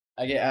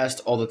I get asked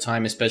all the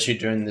time, especially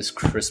during this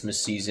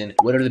Christmas season,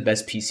 what are the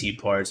best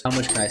PC parts, how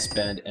much can I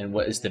spend, and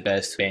what is the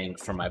best bang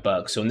for my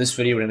buck. So in this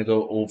video, we're going to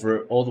go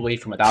over all the way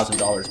from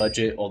 $1,000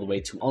 budget all the way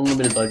to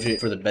unlimited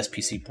budget for the best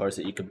PC parts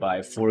that you could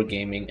buy for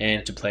gaming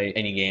and to play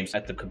any games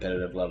at the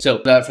competitive level. So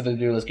without further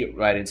ado, let's get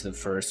right into the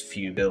first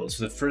few builds.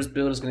 So the first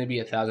build is going to be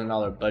a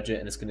 $1,000 budget,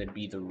 and it's going to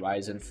be the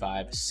Ryzen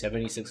 5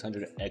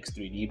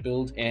 7600X3D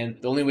build. And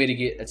the only way to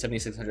get a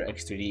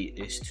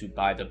 7600X3D is to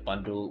buy the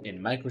bundle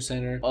in Micro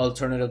Center.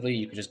 Alternatively,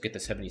 you could just get the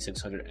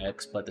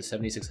 7600X, but the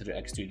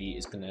 7600X3D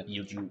is going to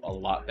yield you a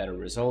lot better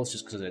results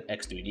just because of the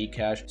X3D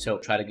cache. So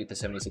try to get the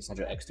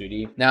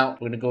 7600X3D. Now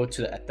we're going to go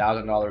to the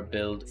 $1,000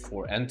 build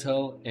for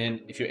Intel,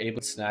 and if you're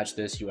able to snatch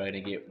this, you are going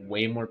to get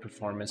way more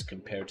performance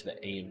compared to the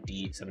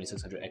AMD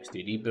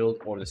 7600X3D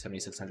build or the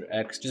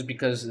 7600X, just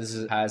because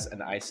this has an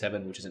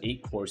i7, which is an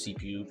 8-core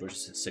CPU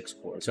versus a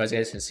 6-core. So as you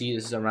guys can see,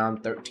 this is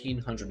around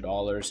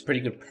 $1,300.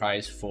 Pretty good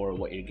price for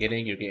what you're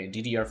getting. You're getting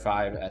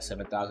DDR5 at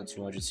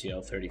 7200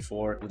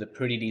 CL34 with a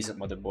pretty decent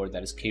motherboard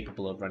that is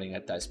capable of running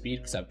at that speed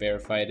because I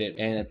verified it,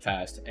 and a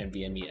fast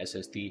NVMe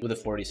SSD with a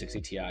 4060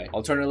 Ti.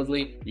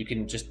 Alternatively, you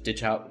can just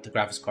ditch out the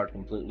graphics card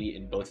completely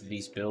in both of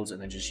these builds and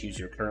then just use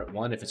your current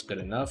one if it's good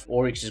enough,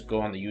 or you can just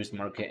go on the used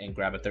market and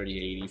grab a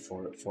 3080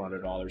 for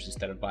 $400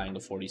 instead of buying the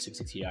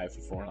 4060 Ti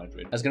for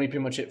 $400. That's gonna be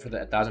pretty much it for the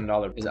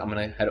 $1,000. Is I'm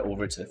gonna head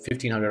over to the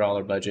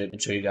 $1,500 budget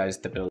and show you guys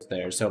the builds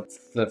there. So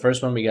for the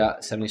first one, we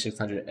got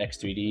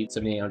 7600X3D,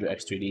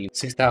 7800X3D,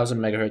 6000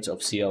 megahertz of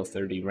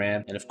CL30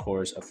 RAM, and of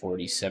course a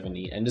 4070.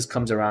 And this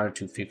comes around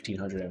to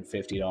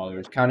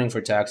 $1,550. Counting for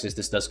taxes,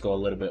 this does go a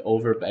little bit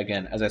over, but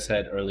again, as I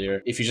said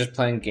earlier, if you're just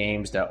playing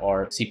games that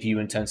are CPU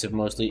intensive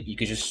mostly, you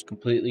could just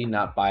completely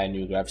not buy a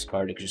new graphics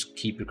card. You could just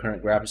keep your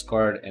current graphics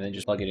card and then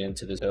just plug it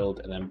into this build,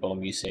 and then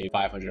boom, you save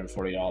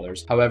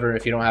 $540. However,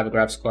 if you don't have a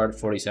graphics card,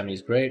 4070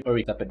 is great, or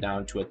you step it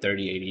down to a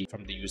 3080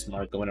 from the used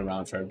market, going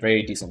around for a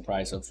very decent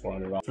price of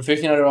 $400. For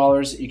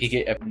 $1,500, you could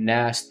get a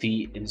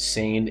nasty,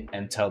 insane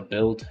Intel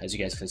build, as you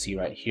guys can see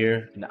right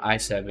here, an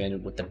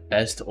i7 with the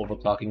best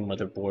overclocking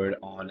motherboard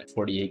on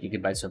 48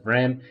 gigabytes of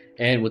RAM,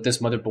 and with this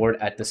motherboard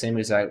at the same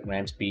exact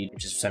RAM speed,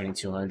 which is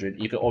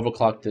 7200, you can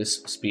overclock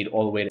this speed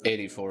all the way to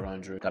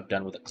 8400. Got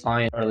done with a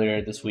client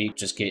earlier this week,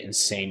 just get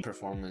insane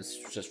performance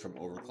just from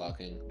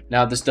overclocking.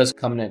 Now this does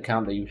come into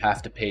account that you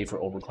have to pay for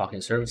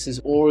overclocking services,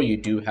 or you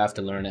do have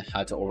to learn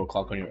how to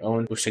overclock on your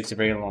own, which takes a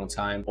very long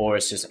time, or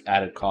it's just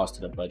added cost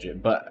to the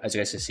budget. But as you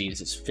guys can see,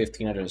 this is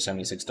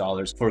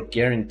 $1,576 for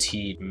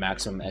guaranteed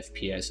maximum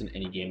FPS in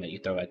any game that you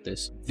throw at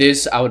this.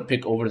 This I would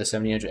pick over the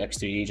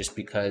 7800X3D just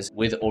because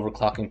with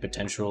overclocking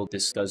potential,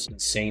 this does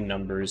insane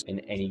numbers in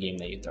any game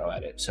that you throw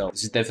at it. So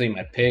this is definitely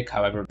my pick.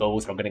 However,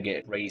 both are going to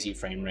get crazy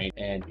frame rate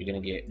and you're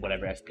going to get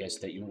whatever FPS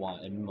that you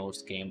want in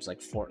most games like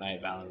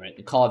Fortnite, Valorant,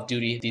 and Call of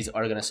Duty. These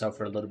are going to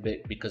suffer a little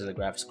bit because of the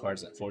graphics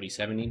cards at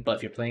 4070, but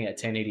if you're playing at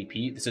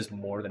 1080p, this is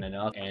more than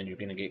enough, and you're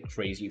going to get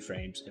crazy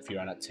frames if you're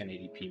on a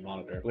 1080p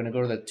monitor. We're going to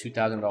go to the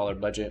 $2,000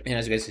 budget, and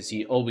as you guys can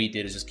see, all we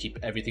did is just keep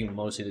everything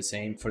mostly the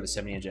same for the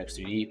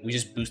 7000X3D. We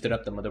just boosted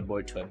up the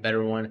motherboard to a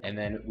better one, and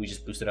then we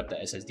just boosted up the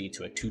SSD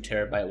to a 2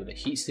 terabyte with a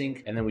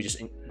heatsink, and then we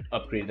just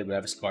upgraded the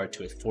graphics card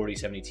to a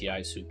 4070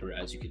 Ti Super,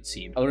 as you can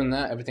see. Other than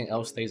that, everything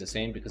else stays the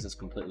same because it's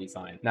completely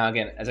fine. Now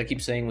again, as I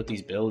keep saying with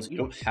these builds, you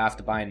don't have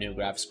to buy a new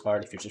graphics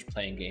card if you're just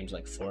playing games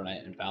like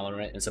Fortnite and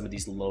Valorant and some of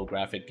these low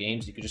graphic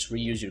games. You could just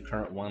reuse your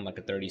current one, like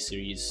a 30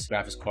 series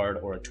graphics card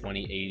or a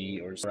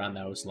 2080 or around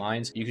those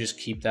lines. You can just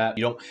keep that.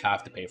 You don't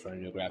have to pay for a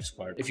new graphics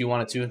card. If you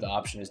wanted to, the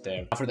option is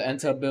there. For the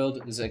Intel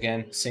build, this is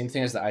again same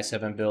thing as the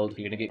i7 build.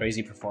 You're gonna get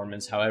crazy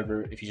performance.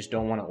 However, if you just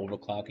don't want to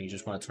overclock and you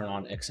just want to turn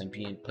on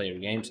XMP and play your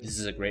games, this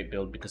is a great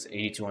build because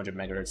 8200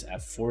 megahertz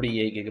at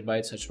 48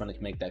 gigabytes. I just want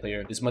to make that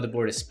clear. This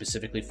motherboard is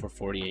specifically for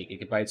 48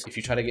 gigabytes. If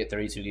you try to get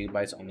 32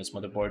 gigabytes on this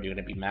motherboard, you're going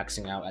to be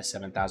maxing out at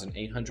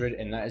 7800,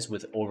 and that is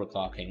with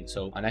overclocking.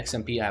 So on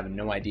XMP, I have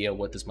no idea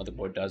what this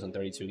motherboard does on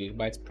 32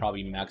 gigabytes,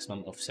 probably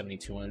maximum of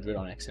 7200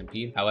 on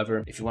XMP.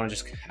 However, if you want to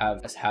just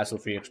have a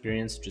hassle-free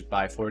experience, just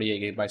buy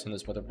 48 gigabytes on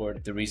this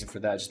motherboard. The reason for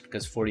that is just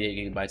because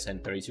 48 gigabytes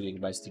and 32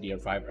 gigabytes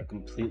DDR5 are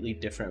completely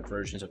different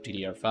versions of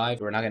DDR5.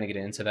 We're not going to get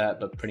into that,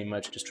 but pretty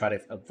much just try to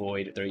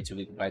avoid 32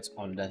 gigabytes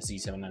on the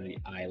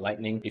Z790i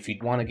Lightning. If you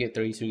want to get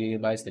 32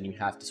 gigabytes, then you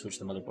have to switch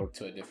the motherboard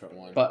to a different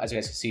one. But as you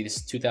guys can see, this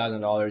is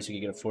 $2,000. You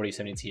can get a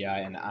 4070 Ti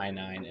and an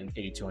i9 and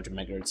 8200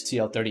 megahertz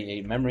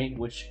CL38 memory,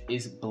 which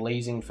is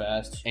blazing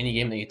fast. Any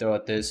game that you throw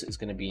at this is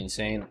going to be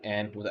insane,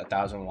 and with a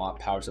 1000-watt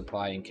power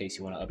supply in case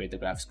you want to upgrade the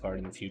graphics card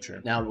in the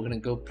future. Now we're going to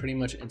go pretty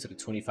much into the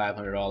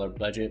 $2,500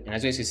 budget, and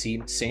as you guys can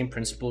see, same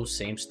principles,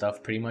 same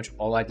stuff pretty much.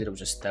 All I did was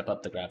just step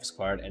up the graphics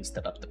card and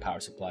step up the power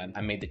supply.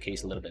 I made the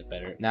case a little bit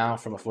better. Now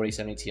from a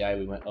 4070 Ti,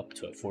 we went up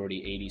to a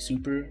 4080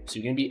 Super, so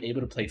you're going to be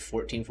able to play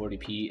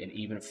 1440p and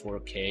even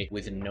 4K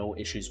with no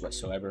issues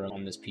whatsoever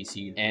on this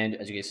PC. And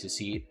as you guys can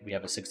see, we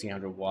have a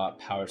 1600-watt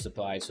power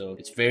supply, so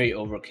it's very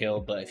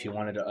overkill, but if you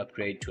wanted to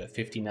upgrade to a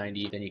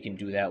 5090, then you can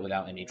do that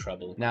without any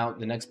trouble. Now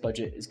the next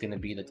budget is going to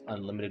be the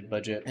unlimited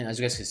budget, and as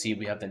you guys can see,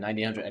 we have the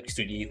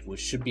 9000X3D, which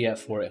should be at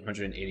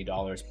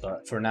 $480,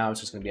 but for now it's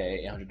just going to be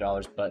at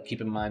 $800. But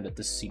keep in mind that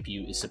this CPU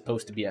CPU is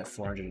supposed to be at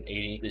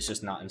 480. It's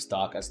just not in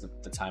stock as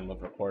the time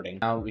of recording.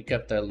 Now we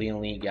kept the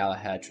Lian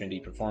Galahad Trinity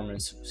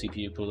Performance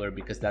CPU cooler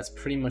because that's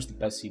pretty much the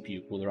best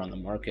CPU cooler on the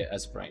market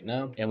as of right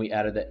now. And we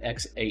added the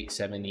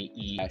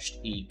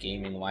X870E-E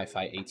gaming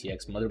Wi-Fi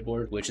ATX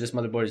motherboard, which this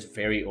motherboard is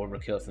very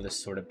overkill for this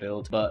sort of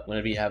build. But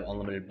whenever you have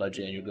unlimited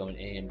budget and you're going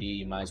AMD,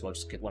 you might as well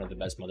just get one of the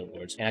best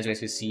motherboards. And as you guys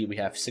can see, we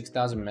have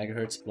 6000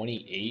 megahertz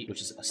 28,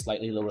 which is a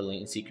slightly lower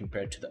latency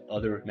compared to the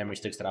other memory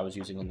sticks that I was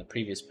using on the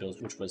previous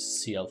builds, which was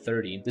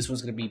CL30. This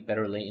one's going to be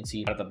better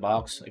latency out of the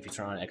box if you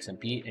turn on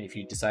XMP, and if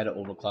you decide to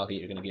overclock it,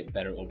 you're going to get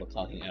better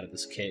overclocking out of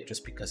this kit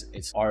just because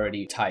it's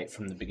already tight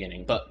from the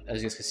beginning. But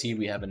as you guys can see,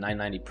 we have a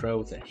 990 Pro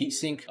with a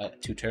heatsink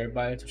at 2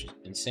 terabytes, which is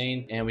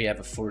insane, and we have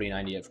a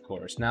 4090, of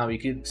course. Now you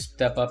could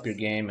step up your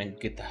game and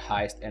get the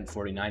highest end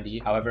 4090.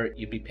 However,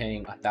 you'd be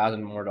paying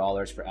 $1,000 more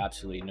for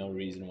absolutely no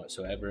reason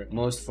whatsoever.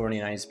 Most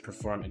 4090s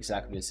perform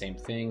exactly the same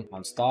thing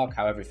on stock.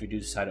 However, if you do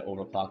decide to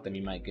overclock them,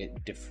 you might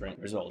get different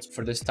results.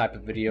 For this type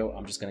of video,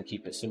 I'm just going to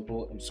keep it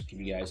simple and just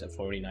give you guys a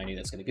 4090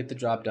 that's going to get the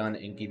job done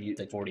and give you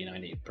the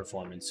 4090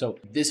 performance. So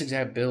this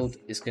exact build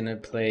is going to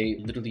play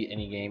literally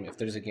any game. If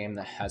there's a game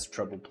that has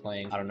trouble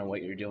playing, I don't know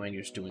what you're doing,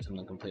 you're just doing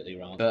something completely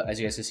wrong. But as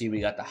you guys can see,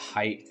 we got the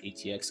Height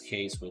ATX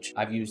case, which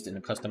I've used in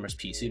a customer's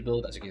PC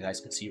build. As you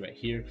guys can see right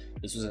here,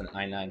 this was an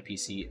i9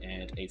 PC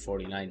and a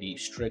 4090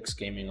 Strix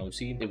gaming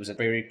OC. It was a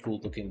very cool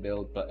looking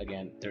build, but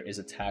again, there is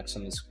a tax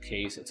on this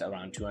case. It's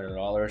around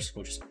 $200,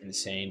 which is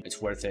insane.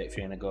 It's worth it if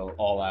you're gonna go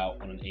all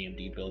out on an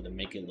AMD build and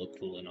make it look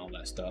cool and all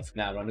that stuff.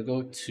 Now, we're gonna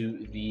go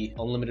to the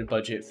unlimited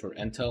budget for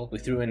Intel. We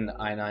threw in the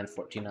i9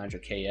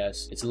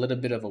 14900KS. It's a little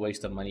bit of a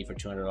waste of money for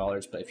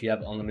 $200, but if you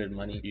have unlimited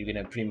money, you're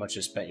gonna pretty much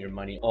just spend your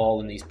money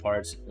all in these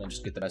parts and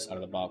just get the best out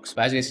of the box.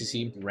 But as you guys can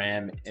see,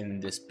 RAM in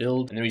this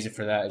build, and the reason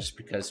for that is just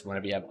because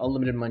whenever you have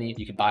unlimited money,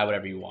 you can buy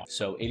whatever you want.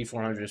 So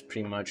 8400 is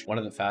pretty much one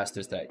of the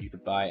fastest that you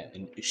could buy,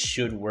 and it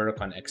should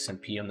work on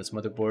XMP on this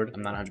motherboard.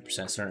 I'm not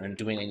 100% certain.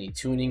 Doing any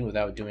tuning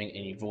without doing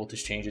any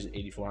voltage changes,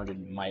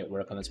 8400 might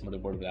work on this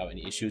motherboard without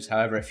any issues.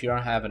 However, if you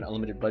don't have an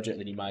unlimited budget,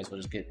 then you might as well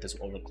just get this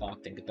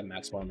overclocked and get the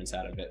max performance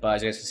out of it. But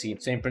as you guys can see,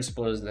 same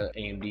principle as the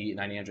AMD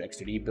 9000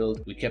 X3D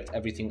build. We kept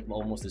everything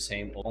almost the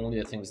same. Only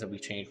the things that we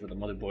changed were the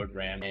motherboard,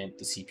 RAM, and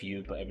the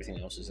CPU, but everything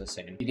else is the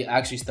same. You can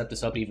actually step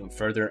this up even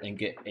further and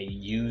get a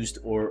used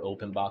or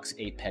open box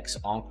Apex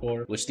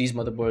Encore, which these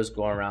motherboards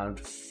go around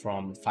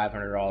from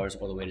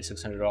 $500 all the way to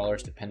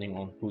 $600 depending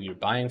on who you're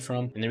buying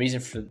from. And the reason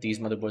for these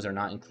motherboards are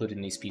not included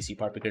in these PC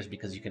part pickers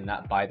because you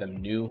cannot buy them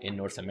new in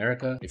North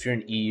America. If you're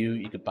in EU,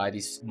 you could buy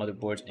these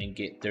motherboards and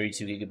get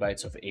 32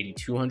 gigabytes of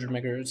 8200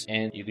 megahertz,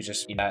 and you could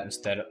just use that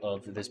instead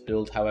of this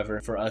build.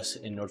 However, for us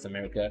in North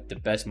America, the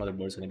best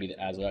motherboard is going to be the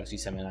ASRock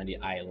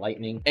C790i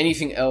Lightning.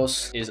 Anything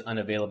else is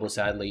unavailable,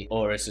 sadly,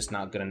 or it's just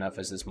not good enough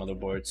as this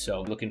motherboard.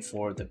 So looking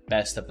for the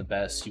best of the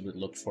best, you would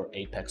look for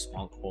Apex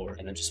Encore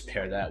and then just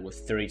pair that with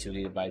 32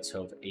 gigabytes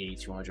of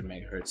 8200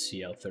 megahertz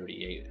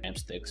CL38 RAM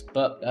sticks.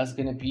 But that's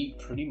going to be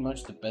pretty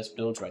much the best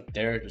builds right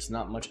there. There's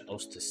not much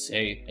else to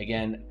say.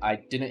 Again, I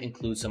didn't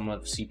include some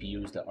of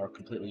CPUs that are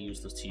completely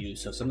useless to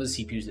use. So some of the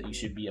CPUs that you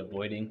should be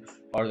avoiding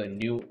are the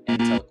new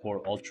Intel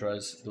Core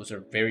Ultras. Those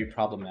are very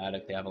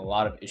problematic. They have a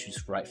lot of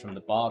issues right from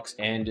the box,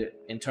 and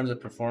in terms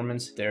of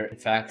performance, they're in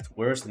fact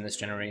worse than this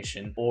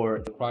generation or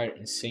require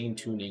insane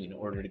tuning in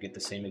order to get the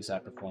same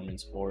exact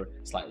performance or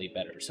slightly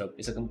better. So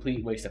it's a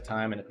complete waste of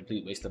time and a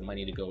complete waste of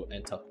money to go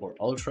Intel Core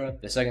Ultra.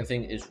 The second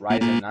thing is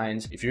Ryzen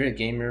 9s. If you're a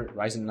gamer,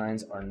 Ryzen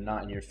 9s are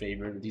not in your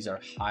favor. These are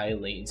high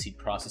latency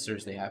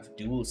processors. They have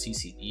dual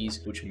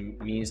CCDs, which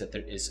means that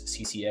there is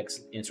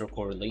CCX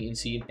inter-core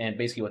latency, and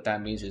basically what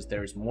that means is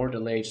there's more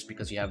delay just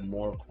because you have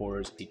more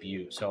cores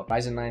CPU. So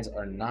Ryzen 9s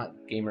are not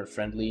gamer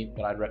friendly.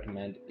 What I'd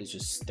recommend is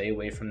just stay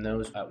away from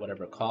those at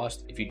whatever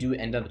cost. If you do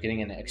end up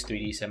getting an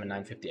X3D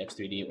 7950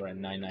 X3D or a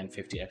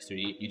 9950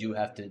 X3D, you do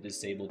have to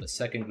disable the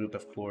second group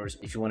of cores.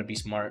 If you want to be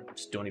smart,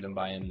 just don't even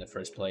buy them in the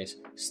first place.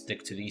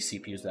 Stick to these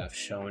CPUs that I've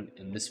shown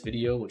in this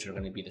video, which are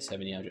going to be the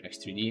 7800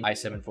 X3D,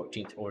 i7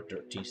 14th or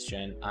 13th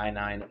gen,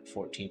 i9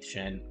 14th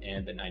gen,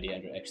 and the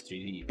 9800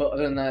 X3D. But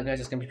other than that, guys,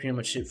 that's going to be pretty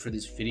much it for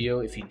this video.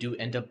 If you do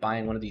end up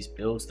buying one of these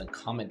builds, then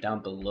comment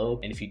down below.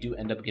 And if you do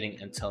end up getting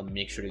Intel,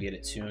 make sure to get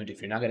it tuned.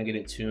 If you're not going to get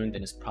it tuned,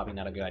 then it's probably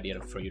not a good idea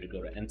for you to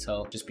go to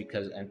Intel, just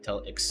because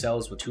Intel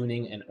excels with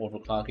tuning and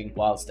overclocking,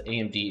 whilst the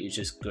AMD is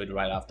just good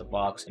right off the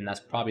box, and that's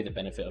probably the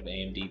benefit of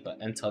AMD. But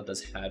Intel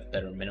does have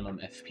better minimum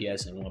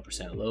FPS and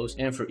 1% lows.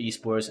 And for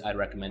esports, I'd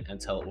recommend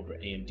Intel over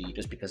AMD,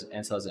 just because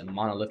Intel is a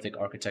monolithic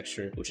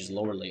architecture, which is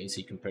lower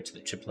latency compared to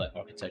the chiplet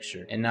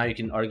architecture. And now you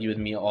can argue with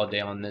me all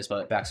day on this,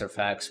 but facts are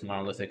facts.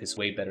 Monolithic is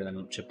way better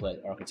than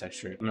chiplet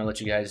architecture. I'm gonna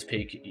let you guys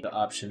pick the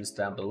options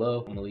down below.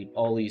 I'm gonna leave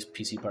all these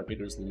PC part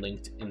pickers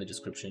linked in the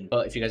description.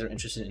 But if you guys are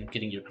interested in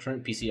getting your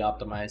current PC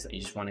optimized and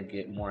you just want to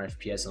get more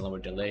FPS and lower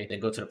delay, then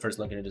go to the first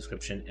link in the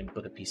description and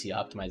book a PC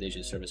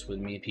optimization service with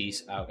me.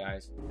 Peace out,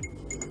 guys.